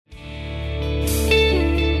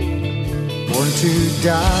born to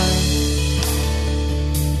die,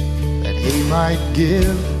 that he might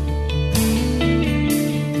give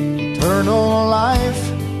eternal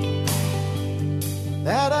life,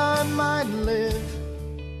 that I might live.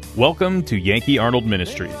 Welcome to Yankee Arnold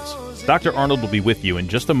Ministries. Dr. Arnold will be with you in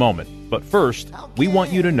just a moment, but first, we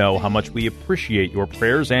want you to know how much we appreciate your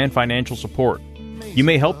prayers and financial support. You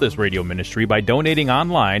may help this radio ministry by donating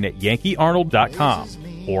online at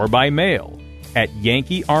yankeearnold.com or by mail at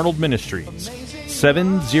Yankee Arnold Ministries,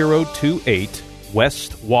 7028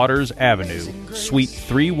 West Waters Avenue, Suite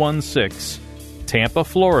 316, Tampa,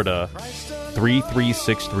 Florida,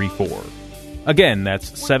 33634. Again,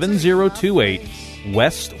 that's 7028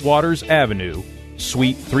 West Waters Avenue,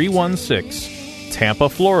 Suite 316, Tampa,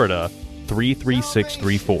 Florida,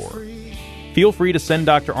 33634. Feel free to send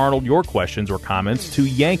Dr. Arnold your questions or comments to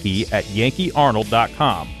Yankee at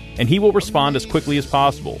yankeearnold.com, and he will respond as quickly as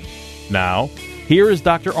possible. Now, here is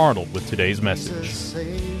Dr. Arnold with today's message.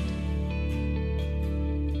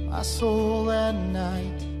 My soul that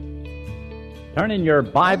night. Turn in your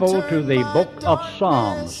Bible to the book of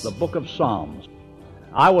Psalms, the book of Psalms.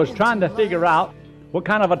 I was trying to figure out what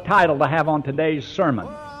kind of a title to have on today's sermon.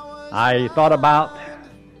 I thought about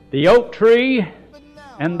the oak tree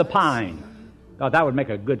and the pine. Thought that would make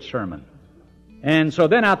a good sermon. And so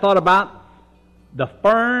then I thought about the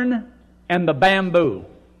fern and the bamboo.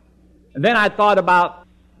 And then I thought about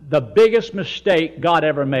the biggest mistake God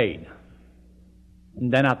ever made.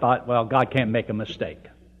 And then I thought, well, God can't make a mistake.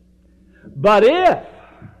 But if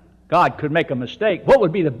God could make a mistake, what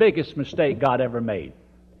would be the biggest mistake God ever made?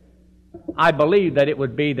 I believe that it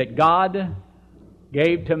would be that God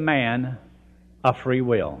gave to man a free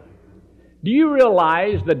will. Do you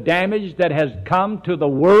realize the damage that has come to the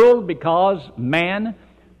world because man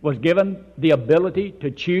was given the ability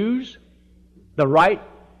to choose, the right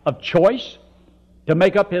of choice, to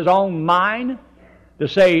make up his own mind, to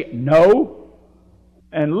say no?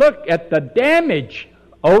 And look at the damage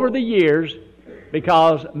over the years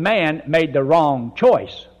because man made the wrong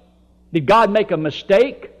choice. Did God make a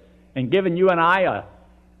mistake in giving you and I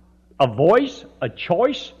a voice, a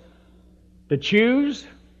choice to choose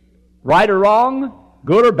right or wrong,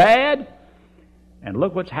 good or bad? And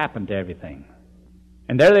look what's happened to everything.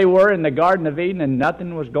 And there they were in the Garden of Eden, and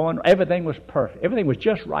nothing was going, everything was perfect. Everything was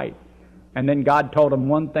just right. And then God told them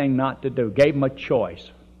one thing not to do, gave them a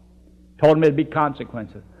choice. Told them there'd be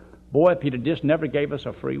consequences. Boy, if he'd have just never gave us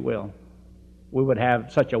a free will, we would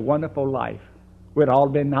have such a wonderful life. We'd all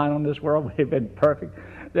been not on this world. We'd have been perfect.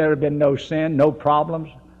 There would have been no sin, no problems.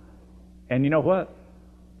 And you know what?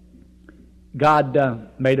 God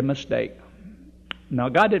made a mistake. No,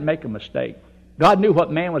 God didn't make a mistake. God knew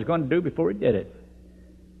what man was going to do before he did it.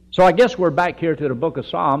 So I guess we're back here to the book of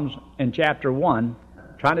Psalms in chapter 1,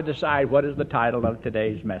 trying to decide what is the title of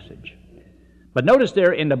today's message. But notice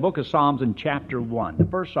there in the book of Psalms in chapter 1, the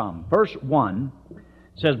first Psalm, verse 1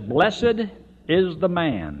 says, "Blessed is the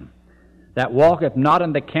man that walketh not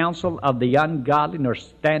in the counsel of the ungodly, nor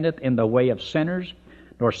standeth in the way of sinners,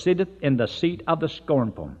 nor sitteth in the seat of the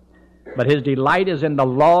scornful. But his delight is in the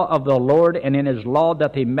law of the Lord, and in his law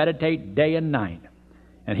doth he meditate day and night.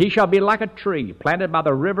 And he shall be like a tree planted by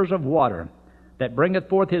the rivers of water, that bringeth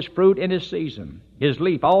forth his fruit in his season. His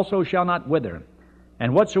leaf also shall not wither,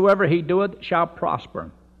 and whatsoever he doeth shall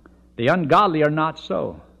prosper. The ungodly are not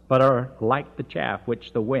so, but are like the chaff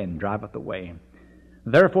which the wind driveth away.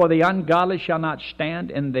 Therefore the ungodly shall not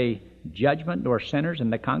stand in the judgment, nor sinners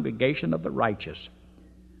in the congregation of the righteous.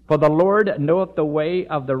 For the Lord knoweth the way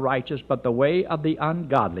of the righteous, but the way of the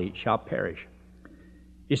ungodly shall perish."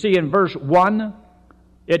 You see, in verse 1,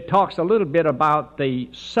 it talks a little bit about the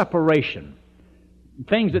separation,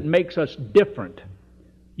 things that makes us different.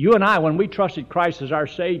 You and I, when we trusted Christ as our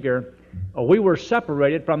Savior, we were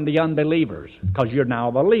separated from the unbelievers because you're now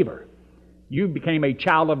a believer. You became a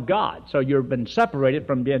child of God, so you've been separated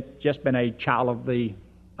from just being a child of the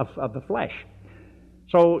flesh.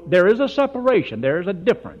 So there is a separation. There is a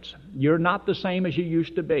difference. You're not the same as you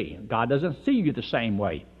used to be. God doesn't see you the same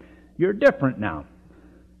way. You're different now.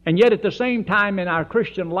 And yet at the same time in our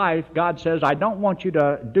Christian life, God says, I don't want you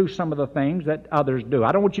to do some of the things that others do.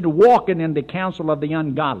 I don't want you to walk in the counsel of the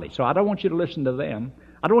ungodly. So I don't want you to listen to them.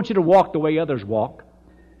 I don't want you to walk the way others walk.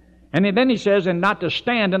 And then he says, and not to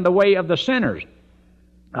stand in the way of the sinners.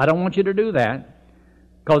 I don't want you to do that,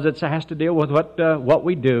 because it has to deal with what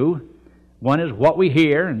we do. One is what we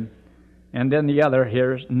hear, and then the other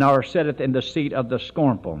here is, nor sitteth in the seat of the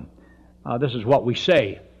scornful. This is what we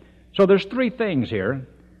say. So there's three things here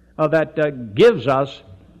that gives us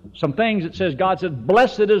some things that says, God says,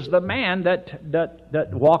 blessed is the man that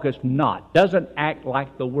walketh not, doesn't act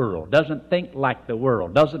like the world, doesn't think like the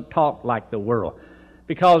world, doesn't talk like the world.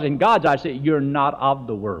 Because in God's eyes, you're not of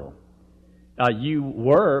the world. You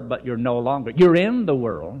were, but you're no longer. You're in the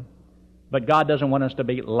world, but God doesn't want us to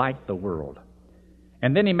be like the world.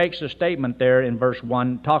 And then he makes a statement there in verse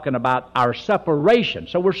 1 talking about our separation.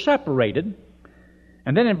 So we're separated.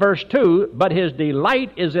 And then in verse 2, but his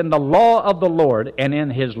delight is in the law of the Lord, and in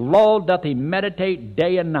his law doth he meditate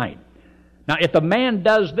day and night. Now, if the man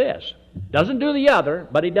does this, doesn't do the other,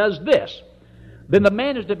 but he does this, then the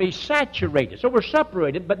man is to be saturated. So we're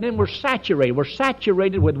separated, but then we're saturated. We're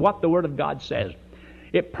saturated with what the Word of God says.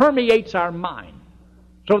 It permeates our mind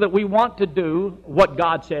so that we want to do what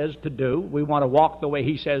God says to do. We want to walk the way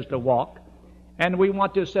He says to walk. And we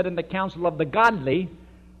want to sit in the counsel of the godly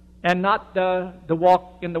and not to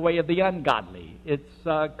walk in the way of the ungodly. It's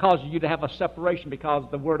causes you to have a separation because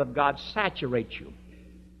the Word of God saturates you.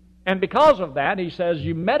 And because of that, he says,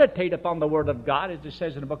 you meditate upon the Word of God, as it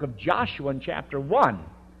says in the book of Joshua in chapter 1.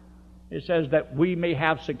 It says that we may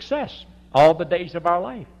have success all the days of our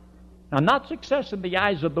life. Now, not success in the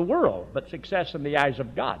eyes of the world, but success in the eyes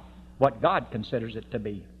of God, what God considers it to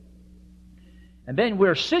be. And then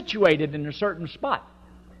we're situated in a certain spot.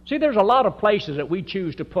 See, there's a lot of places that we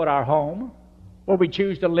choose to put our home, where we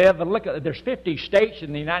choose to live. And look, there's 50 states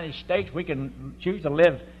in the United States. We can choose to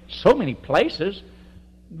live so many places.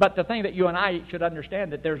 But the thing that you and I should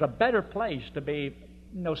understand, that there's a better place to be,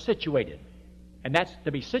 situated. And that's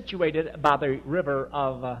to be situated by the river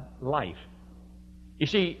of life. You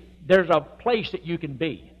see, there's a place that you can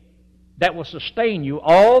be that will sustain you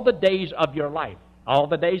all the days of your life. All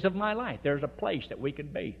the days of my life, there's a place that we can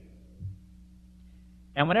be.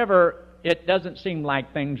 And whenever it doesn't seem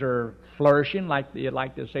like things are flourishing, like you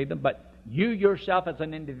like to say them, but you yourself as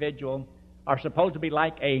an individual are supposed to be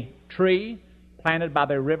like a tree planted by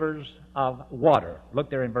the rivers of water. Look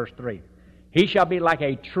there in verse 3. He shall be like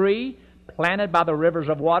a tree planted by the rivers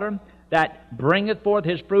of water, that bringeth forth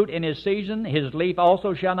his fruit in his season. His leaf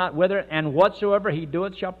also shall not wither, and whatsoever he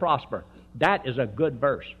doeth shall prosper. That is a good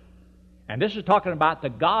verse. And this is talking about the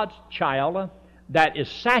God's child that is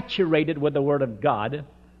saturated with the Word of God,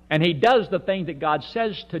 and he does the things that God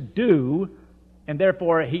says to do, and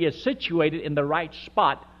therefore he is situated in the right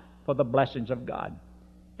spot for the blessings of God.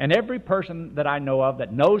 And every person that I know of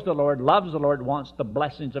that knows the Lord, loves the Lord, wants the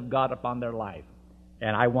blessings of God upon their life.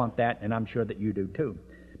 And I want that, and I'm sure that you do too.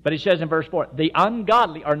 But he says in verse 4, the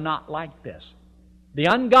ungodly are not like this. The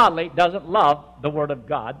ungodly doesn't love the Word of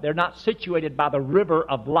God. They're not situated by the river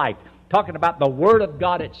of life. Talking about the Word of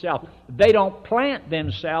God itself. They don't plant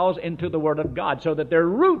themselves into the Word of God so that their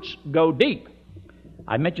roots go deep.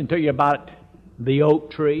 I mentioned to you about the oak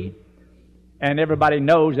tree. And everybody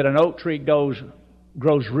knows that an oak tree grows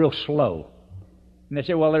real slow. And they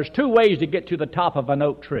say, well, there's two ways to get to the top of an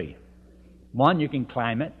oak tree. One, you can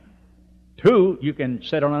climb it. Two, you can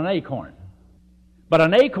sit on an acorn. But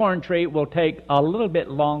an acorn tree will take a little bit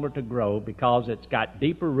longer to grow because it's got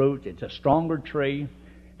deeper roots, it's a stronger tree,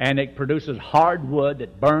 and it produces hard wood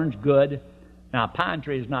that burns good. Now, a pine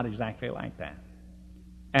tree is not exactly like that.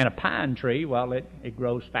 And a pine tree, well, it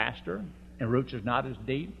grows faster, and roots is not as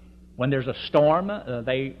deep. When there's a storm,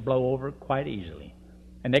 they blow over quite easily.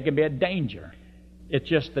 And they can be a danger. It's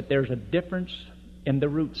just that there's a difference in the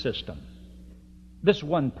root system. This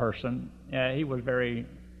one person, he was very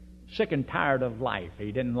sick and tired of life.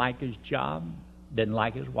 He didn't like his job, didn't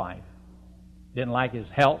like his wife, didn't like his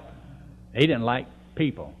health, he didn't like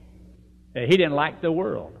people. He didn't like the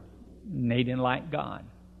world, and he didn't like God.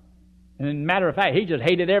 And as a matter of fact, he just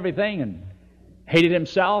hated everything and hated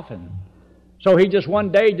himself. And so he just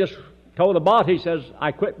one day just told the boss, he says,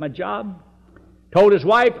 I quit my job. Told his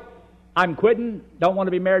wife, I'm quitting, don't want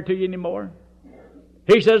to be married to you anymore.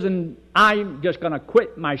 He says, and I'm just going to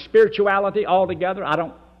quit my spirituality altogether. I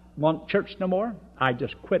don't want church no more. I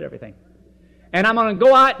just quit everything. And I'm going to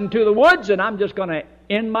go out into the woods and I'm just going to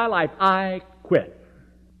end my life. I quit.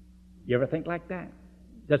 You ever think like that?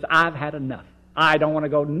 Just, I've had enough. I don't want to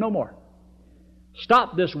go no more.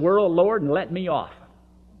 Stop this world, Lord, and let me off.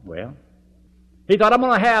 Well, he thought, I'm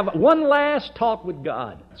going to have one last talk with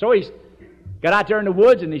God. So he got out there in the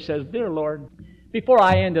woods and he says, Dear Lord, before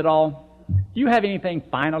I end it all, do you have anything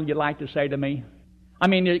final you'd like to say to me? I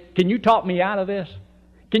mean, can you talk me out of this?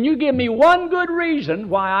 Can you give me one good reason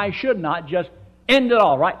why I should not just end it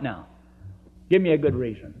all right now? Give me a good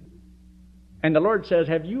reason. And the Lord says,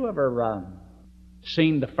 have you ever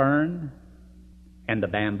seen the fern and the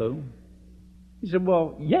bamboo? He said,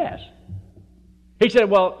 well, yes. He said,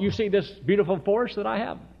 well, you see this beautiful forest that I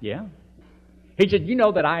have? Yeah. He said, you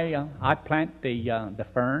know that I plant the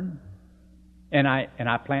fern, and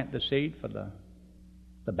I plant the seed for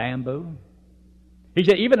the bamboo. He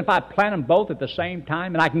said, even if I plant them both at the same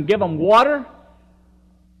time, and I can give them water,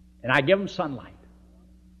 and I give them sunlight.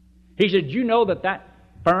 He said, you know that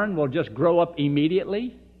fern will just grow up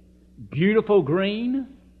immediately, beautiful green,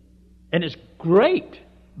 and it's great,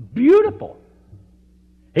 beautiful.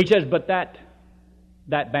 He says, but that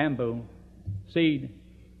bamboo seed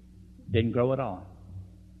didn't grow at all.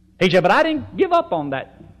 He said, but I didn't give up on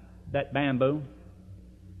that bamboo.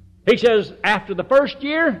 He says, after the first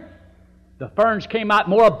year, the ferns came out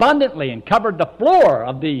more abundantly and covered the floor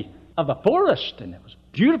of the forest, and it was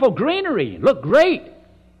beautiful greenery. It looked great.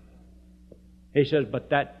 He says, but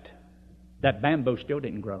that bamboo still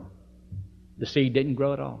didn't grow. The seed didn't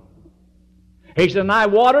grow at all. He said, and I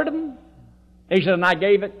watered them. He said, and I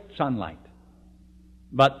gave it sunlight.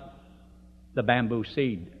 But the bamboo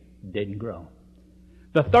seed didn't grow.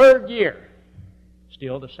 The third year,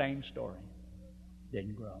 still the same story.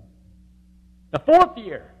 Didn't grow. The fourth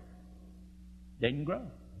year, didn't grow.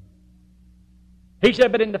 He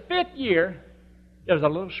said, but in the fifth year, there was a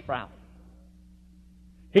little sprout.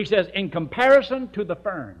 He says, in comparison to the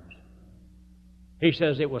ferns, he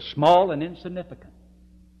says it was small and insignificant.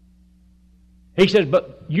 He says,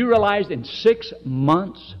 but you realize in 6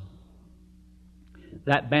 months,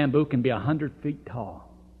 that bamboo can be 100 feet tall.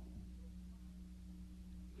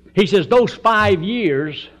 He says, those 5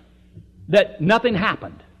 years that nothing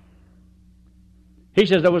happened. He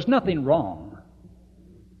says, there was nothing wrong.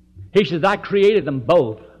 He says, I created them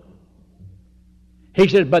both. He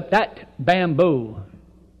says, but that bamboo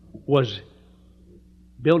was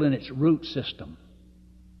building its root system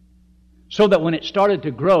so that when it started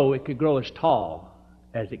to grow, it could grow as tall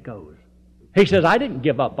as it goes. He says, I didn't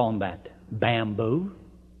give up on that bamboo.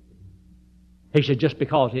 He said, just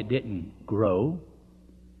because it didn't grow.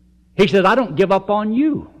 He says, I don't give up on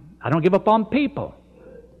you. I don't give up on people.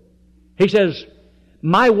 He says,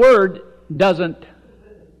 my word doesn't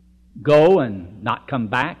go and not come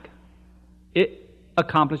back. It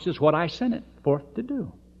accomplishes what I sent it forth to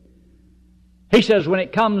do. He says, when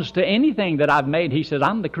it comes to anything that I've made, he says,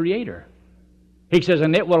 I'm the creator. He says,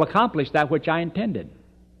 and it will accomplish that which I intended.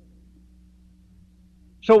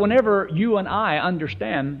 So whenever you and I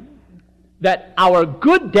understand that our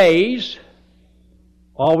good days,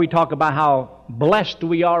 we talk about how blessed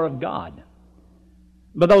we are of God.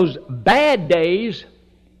 But those bad days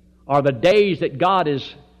are the days that God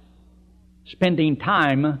is spending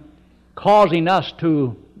time causing us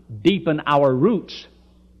to deepen our roots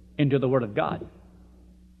into the Word of God.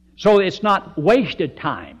 So it's not wasted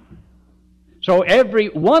time. So every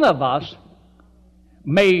one of us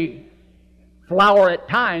may flower at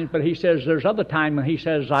times, but he says there's other time when he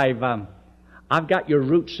says, I've got your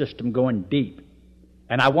root system going deep,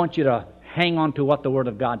 and I want you to hang on to what the Word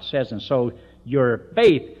of God says. And so your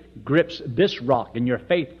faith grips this rock, and your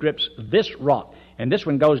faith grips this rock. And this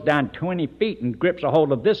one goes down 20 feet and grips a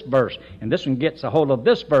hold of this verse. And this one gets a hold of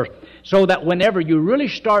this verse. So that whenever you really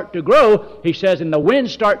start to grow, he says, and the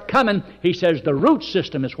winds start coming, he says the root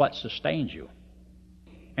system is what sustains you.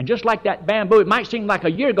 And just like that bamboo, it might seem like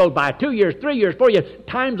a year goes by, 2 years, 3 years, 4 years,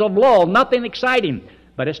 times of lull, nothing exciting.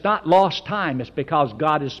 But it's not lost time. It's because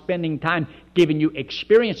God is spending time giving you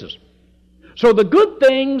experiences. So the good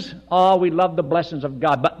things, we love the blessings of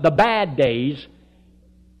God. But the bad days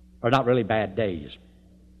are not really bad days.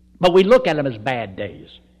 But we look at them as bad days.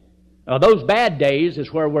 Those bad days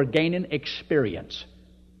is where we're gaining experience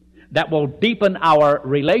that will deepen our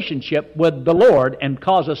relationship with the Lord and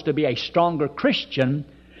cause us to be a stronger Christian.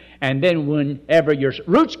 And then whenever your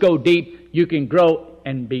roots go deep, you can grow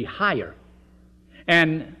and be higher.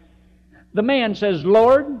 And the man says,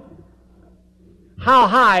 Lord, how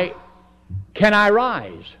high can I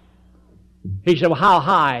rise? He said, well, how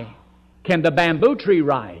high can the bamboo tree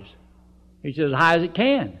rise? He says, as high as it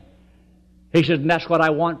can. He says, and that's what I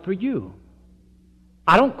want for you.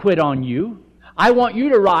 I don't quit on you. I want you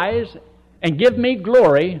to rise and give me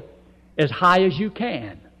glory as high as you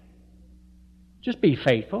can. Just be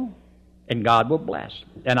faithful, and God will bless.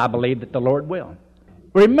 And I believe that the Lord will.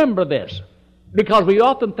 Remember this, because we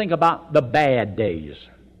often think about the bad days.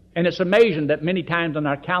 And it's amazing that many times on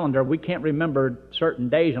our calendar we can't remember certain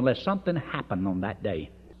days unless something happened on that day.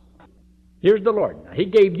 Here's the Lord. He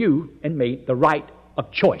gave you and me the right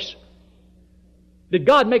of choice. Did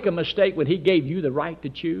God make a mistake when He gave you the right to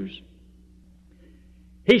choose?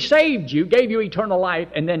 He saved you, gave you eternal life,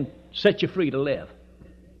 and then set you free to live.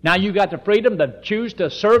 Now you got the freedom to choose to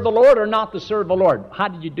serve the Lord or not to serve the Lord. How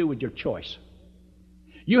did you do with your choice?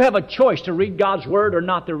 You have a choice to read God's Word or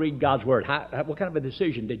not to read God's Word. What kind of a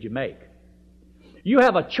decision did you make? You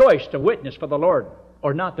have a choice to witness for the Lord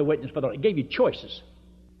or not to witness for the Lord. He gave you choices.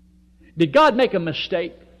 Did God make a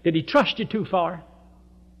mistake? Did He trust you too far?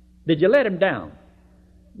 Did you let Him down?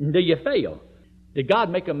 Did you fail? Did God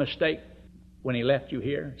make a mistake when He left you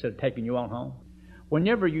here instead of taking you on home?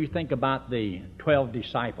 Whenever you think about the 12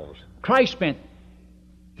 disciples, Christ spent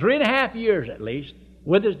 3.5 years at least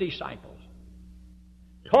with His disciples.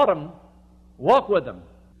 Taught them, walked with them,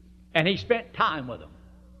 and He spent time with them.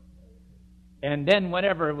 And then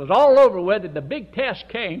whenever it was all over with and the big test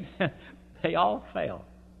came, they all failed.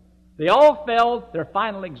 They all failed their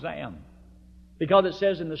final exam. Because it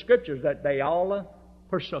says in the Scriptures that they all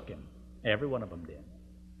forsook Him. Every one of them did.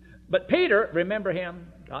 But Peter, remember him?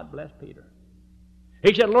 God bless Peter.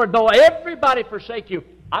 He said, Lord, though everybody forsake you,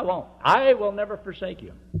 I won't. I will never forsake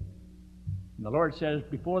you. And the Lord says,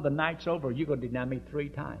 before the night's over, you're going to deny me 3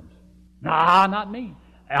 times. Nah, not me.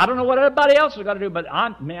 I don't know what everybody else is going to do, but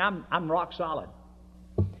I'm rock solid.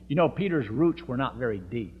 You know, Peter's roots were not very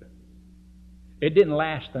deep. It didn't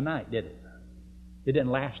last the night, did it? It didn't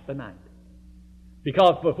last the night.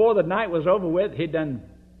 Because before the night was over with, he'd done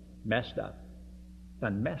messed up.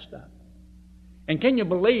 Done messed up. And can you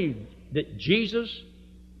believe that Jesus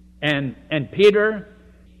and Peter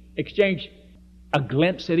exchanged a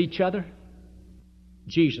glimpse at each other?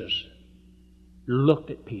 Jesus looked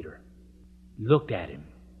at Peter, looked at him,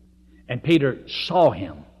 and Peter saw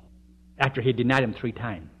him after he denied Him 3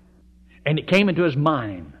 times. And it came into his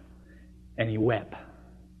mind, and he wept.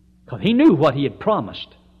 Because he knew what he had promised.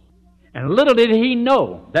 And little did he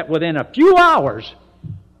know that within a few hours,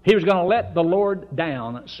 he was going to let the Lord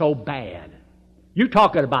down so bad. You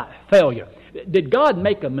talking about failure. Did God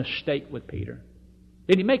make a mistake with Peter?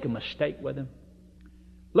 Did He make a mistake with him?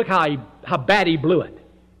 Look how bad he blew it.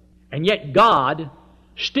 And yet God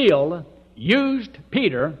still used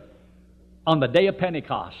Peter on the day of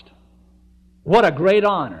Pentecost. What a great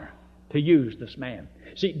honor to use this man.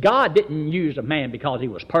 See, God didn't use a man because he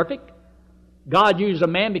was perfect. God used a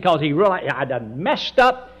man because he realized, I done messed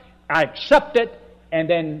up, I accept it, and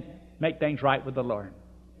then make things right with the Lord.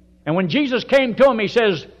 And when Jesus came to him, He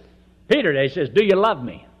says, Peter, he says, do you love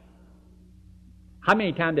me? How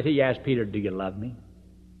many times did He ask Peter, do you love me?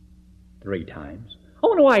 3 times. I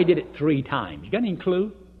wonder why He did it 3 times. You got any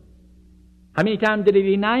clue? How many times did He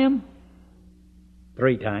deny Him?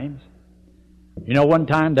 3 times. You know, one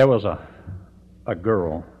time there was a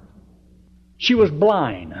girl. She was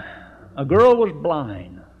blind. A girl was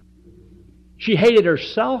blind. She hated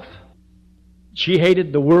herself. She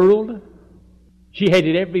hated the world. She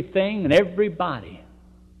hated everything and everybody.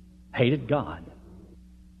 Hated God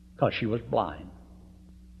because she was blind.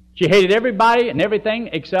 She hated everybody and everything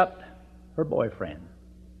except her boyfriend.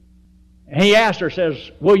 And he asked her,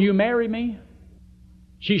 says, will you marry me?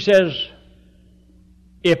 She says,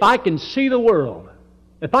 if I can see the world,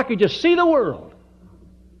 if I could just see the world,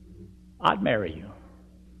 I'd marry you.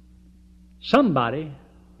 Somebody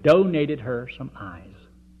donated her some eyes.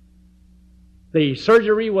 The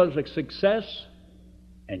surgery was a success,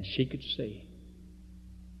 and she could see.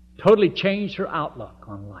 Totally changed her outlook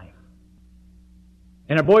on life.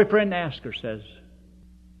 And her boyfriend asked her, says,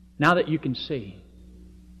 now that you can see,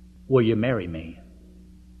 will you marry me?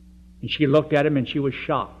 And she looked at him and she was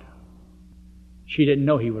shocked. She didn't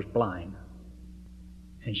know he was blind.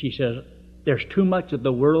 And she says, there's too much of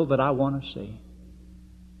the world that I want to see.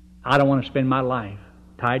 I don't want to spend my life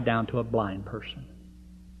tied down to a blind person.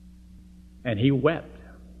 And he wept,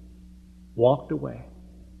 walked away.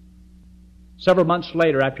 Several months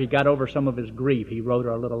later, after he got over some of his grief, he wrote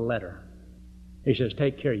her a little letter. He says,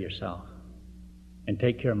 take care of yourself and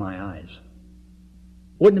take care of my eyes.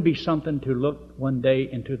 Wouldn't it be something to look one day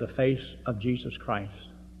into the face of Jesus Christ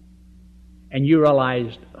and you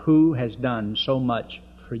realized who has done so much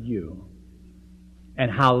for you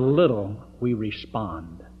and how little we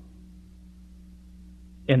respond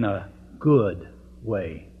in a good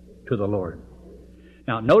way to the Lord.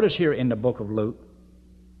 Now, notice here in the book of Luke,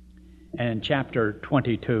 and chapter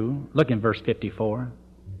 22, look in verse 54.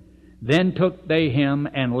 Then took they him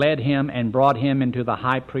and led him and brought him into the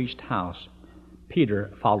high priest's house.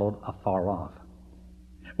 Peter followed afar off.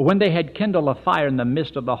 When they had kindled a fire in the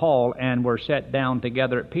midst of the hall and were set down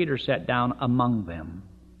together, Peter sat down among them.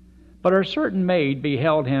 But a certain maid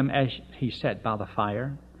beheld him as he sat by the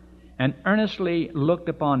fire, and earnestly looked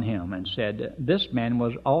upon him, and said, this man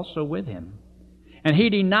was also with him. And he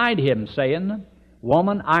denied him, saying,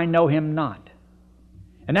 woman, I know him not.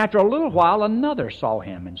 And after a little while another saw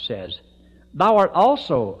him, and says, thou art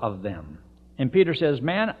also of them. And Peter says,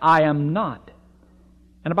 man, I am not.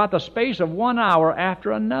 And about the space of 1 hour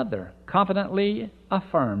after another, confidently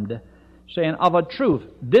affirmed, saying, Of a truth,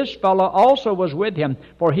 this fellow also was with him,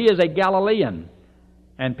 for he is a Galilean.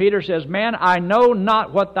 And Peter says, Man, I know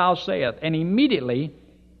not what thou sayest. And immediately,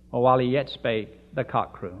 while he yet spake, the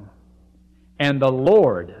cock crew. And the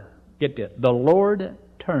Lord, get this, the Lord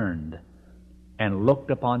turned and looked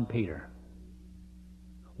upon Peter.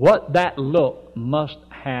 What that look must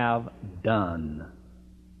have done.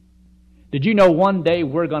 Did you know one day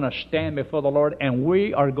we're going to stand before the Lord and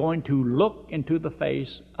we are going to look into the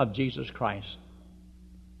face of Jesus Christ?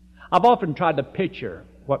 I've often tried to picture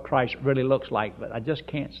what Christ really looks like, but I just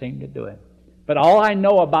can't seem to do it. But all I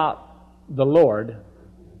know about the Lord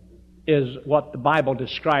is what the Bible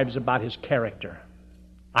describes about His character.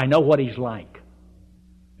 I know what He's like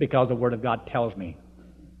because the Word of God tells me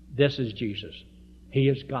this is Jesus. He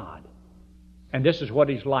is God. And this is what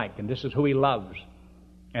He's like, and this is who He loves.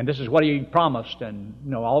 And this is what He promised,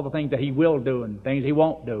 and all the things that He will do and things He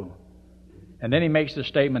won't do. And then He makes the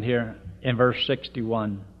statement here in verse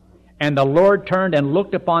 61. And the Lord turned and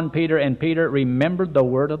looked upon Peter, and Peter remembered the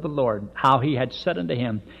word of the Lord, how He had said unto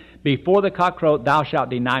him, Before the cock crow, thou shalt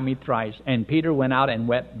deny me thrice. And Peter went out and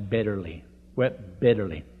wept bitterly. Wept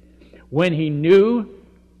bitterly. When he knew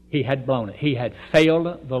he had blown it. He had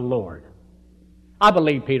failed the Lord. I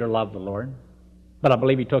believe Peter loved the Lord, but I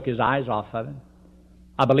believe he took his eyes off of it.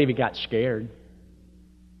 I believe he got scared,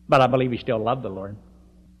 but I believe he still loved the Lord.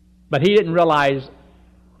 But he didn't realize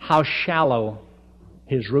how shallow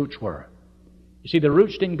his roots were. You see, the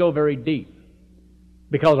roots didn't go very deep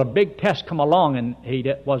because a big test come along and he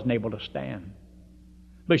wasn't able to stand.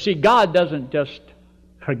 But you see, God doesn't just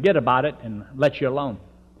forget about it and let you alone.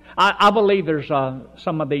 I believe there's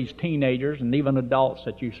some of these teenagers and even adults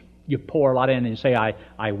that you pour a lot in and say,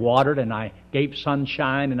 I watered and I gave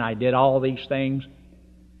sunshine and I did all these things.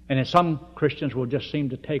 And then some Christians will just seem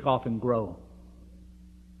to take off and grow.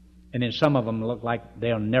 And then some of them look like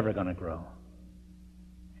they're never going to grow.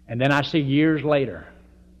 And then I see years later,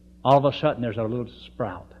 all of a sudden there's a little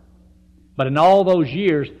sprout. But in all those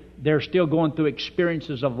years, they're still going through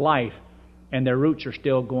experiences of life and their roots are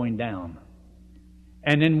still going down.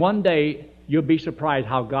 And then one day, you'll be surprised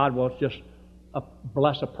how God will just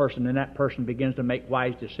bless a person and that person begins to make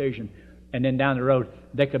wise decisions. And then down the road,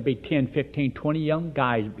 there could be 10, 15, 20 young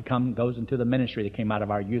guys goes into the ministry that came out of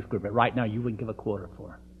our youth group. But right now, you wouldn't give a quarter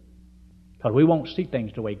for. Because we won't see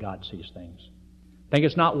things the way God sees things. Think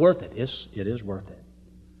it's not worth it. It is worth it.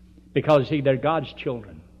 Because, see, they're God's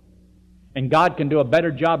children. And God can do a better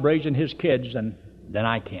job raising His kids than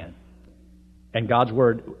I can. And God's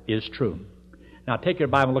Word is true. Now, take your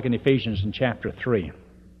Bible and look in Ephesians in chapter 3.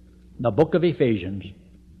 The book of Ephesians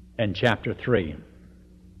and chapter 3.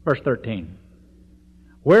 Verse 13.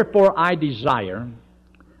 Wherefore I desire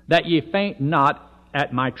that ye faint not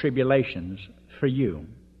at my tribulations for you,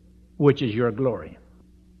 which is your glory.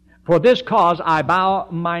 For this cause I bow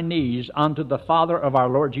my knees unto the Father of our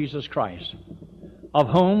Lord Jesus Christ, of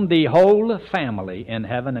whom the whole family in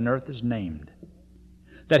heaven and earth is named,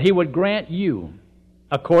 that He would grant you,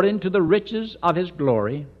 according to the riches of His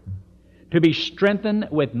glory, to be strengthened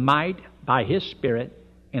with might by His Spirit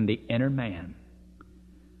in the inner man,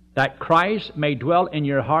 that Christ may dwell in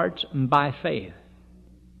your hearts by faith,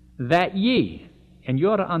 that ye, and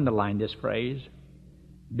you ought to underline this phrase,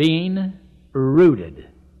 being rooted,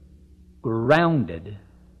 grounded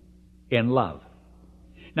in love.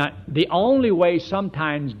 Now, the only way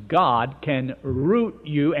sometimes God can root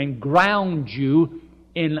you and ground you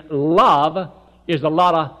in love is to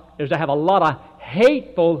have a lot of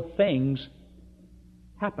hateful things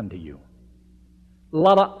happen to you. A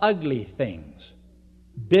lot of ugly things,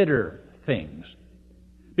 bitter things.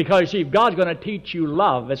 Because, see, if God's going to teach you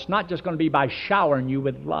love, it's not just going to be by showering you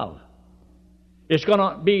with love. It's going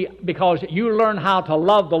to be because you learn how to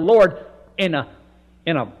love the Lord in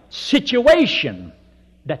a situation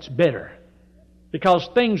that's bitter. Because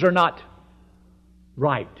things are not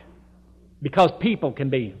right. Because people can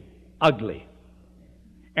be ugly.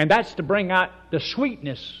 And that's to bring out the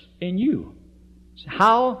sweetness in you.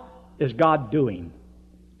 How is God doing?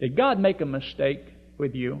 Did God make a mistake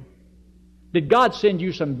with you? Did God send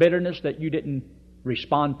you some bitterness that you didn't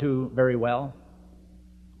respond to very well?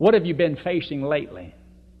 What have you been facing lately?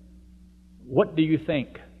 What do you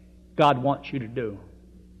think God wants you to do?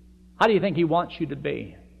 How do you think He wants you to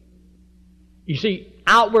be? You see,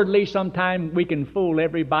 outwardly sometimes we can fool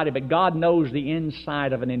everybody, but God knows the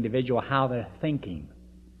inside of an individual, how they're thinking.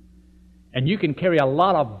 And you can carry a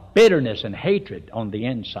lot of bitterness and hatred on the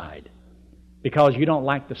inside because you don't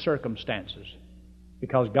like the circumstances,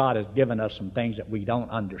 because God has given us some things that we don't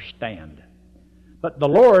understand. But the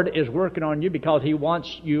Lord is working on you because He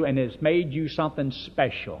wants you and has made you something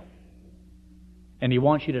special. And He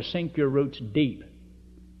wants you to sink your roots deep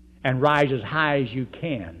and rise as high as you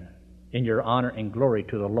can in your honor and glory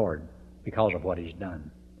to the Lord because of what He's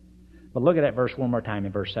done. But look at that verse one more time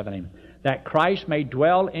in verse 17. That Christ may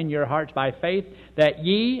dwell in your hearts by faith, that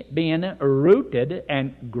ye, being rooted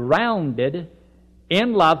and grounded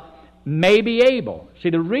in love, may be able. See,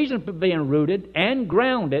 the reason for being rooted and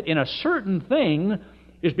grounded in a certain thing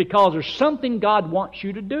is because there's something God wants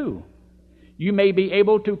you to do. You may be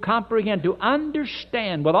able to comprehend, to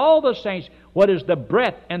understand with all the saints what is the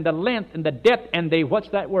breadth and the length and the depth and the, what's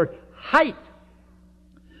that word, height.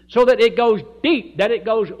 So that it goes deep, that it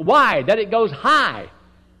goes wide, that it goes high.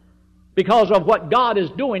 Because of what God is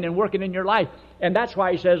doing and working in your life. And that's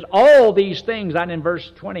why He says all these things, and in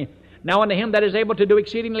verse 20, now unto Him that is able to do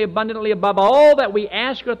exceedingly abundantly above all that we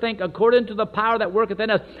ask or think, according to the power that worketh in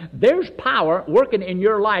us. There's power working in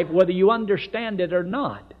your life whether you understand it or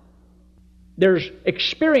not. There's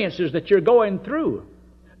experiences that you're going through.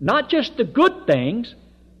 Not just the good things,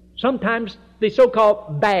 sometimes the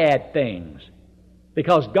so-called bad things.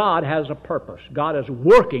 Because God has a purpose. God is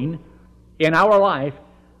working in our life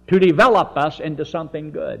to develop us into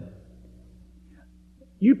something good.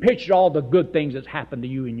 You picture all the good things that's happened to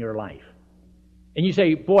you in your life. And you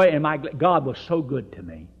say, boy, am I glad. God was so good to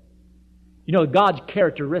me. You know, God's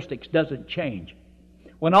characteristics doesn't change.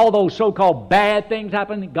 When all those so-called bad things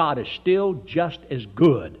happen, God is still just as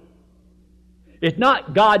good. It's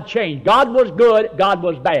not God changed. God was good, God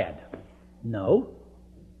was bad. No.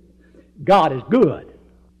 God is good.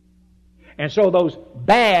 And so those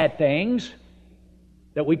bad things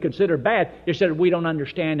that we consider bad, it's that we don't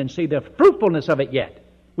understand and see the fruitfulness of it yet.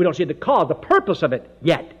 We don't see the cause, the purpose of it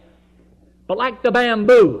yet. But like the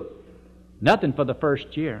bamboo, nothing for the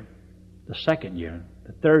first year, the second year,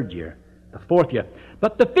 the third year, the fourth year.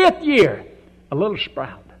 But the fifth year, a little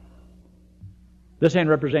sprout. This hand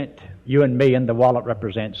represents you and me, and the wallet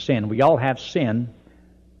represents sin. We all have sin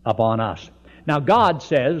upon us. Now, God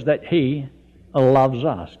says that He loves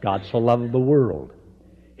us. God so loved the world.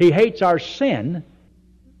 He hates our sin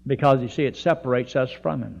because, you see, it separates us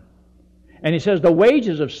from Him. And He says the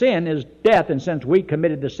wages of sin is death, and since we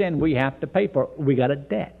committed the sin, we have to pay for it. We got a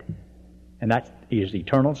debt. And that is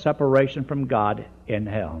eternal separation from God in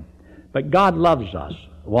hell. But God loves us,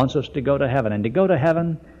 wants us to go to heaven. And to go to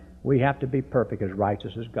heaven, we have to be perfect, as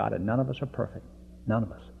righteous as God. And none of us are perfect. None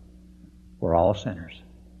of us. We're all sinners.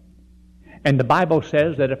 And the Bible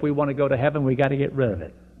says that if we want to go to heaven, we got to get rid of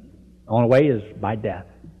it. The only way is by death.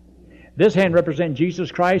 This hand represents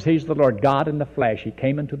Jesus Christ. He's the Lord God in the flesh. He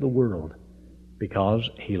came into the world because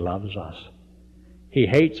He loves us. He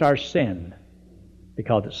hates our sin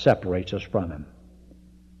because it separates us from Him.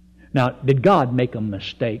 Now, did God make a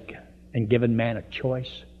mistake in giving man a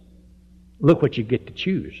choice? Look what you get to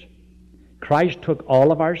choose. Christ took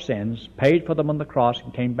all of our sins, paid for them on the cross,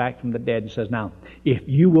 and came back from the dead and says, now, if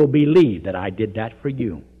you will believe that I did that for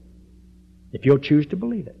you, if you'll choose to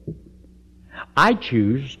believe it, I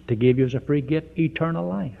choose to give you as a free gift eternal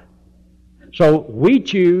life. So we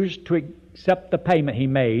choose to accept the payment He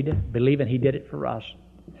made, believing He did it for us.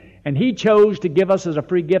 And He chose to give us as a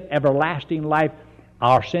free gift everlasting life.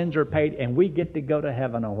 Our sins are paid, and we get to go to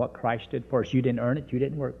heaven on what Christ did for us. You didn't earn it. You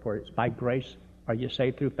didn't work for it. It's by grace. Are you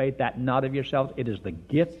saved through faith? That not of yourselves. It is the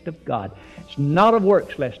gift of God. It's not of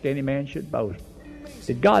works, lest any man should boast.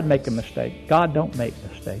 Did God make a mistake? God don't make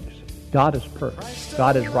mistakes. God is perfect.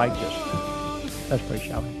 God is righteous. Let's pray,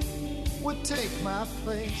 shall we? Would take my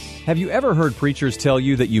place. Have you ever heard preachers tell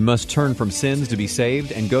you that you must turn from sins to be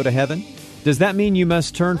saved and go to heaven? Does that mean you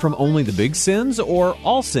must turn from only the big sins or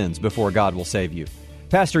all sins before God will save you?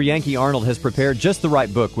 Pastor Yankee Arnold has prepared just the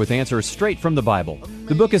right book with answers straight from the Bible.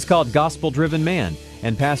 The book is called Gospel-Driven Man,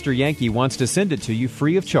 and Pastor Yankee wants to send it to you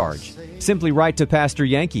free of charge. Simply write to Pastor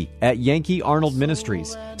Yankee at Yankee Arnold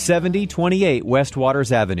Ministries, 7028 West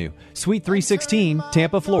Waters Avenue, Suite 316,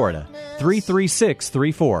 Tampa, Florida,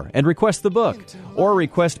 33634, and request the book, or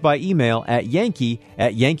request by email at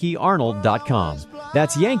yankee@yankeearnold.com.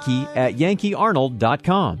 That's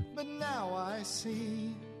yankee@yankeearnold.com.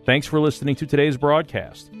 Thanks for listening to today's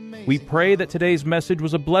broadcast. We pray that today's message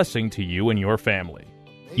was a blessing to you and your family.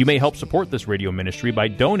 You may help support this radio ministry by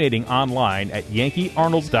donating online at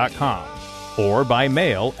yankeearnold.com or by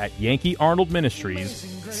mail at Yankee Arnold Ministries,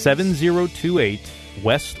 7028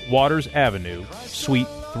 West Waters Avenue, Suite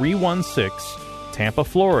 316, Tampa,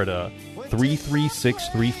 Florida,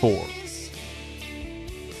 33634.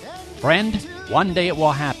 Friend, one day it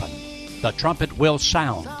will happen. The trumpet will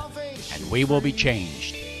sound, and we will be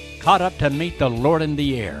changed, caught up to meet the Lord in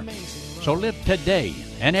the air. So live today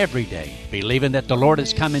and every day, believing that the Lord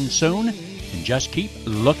is coming soon, and just keep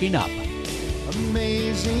looking up.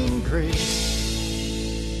 Amazing grace,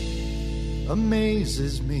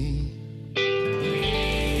 amazes me.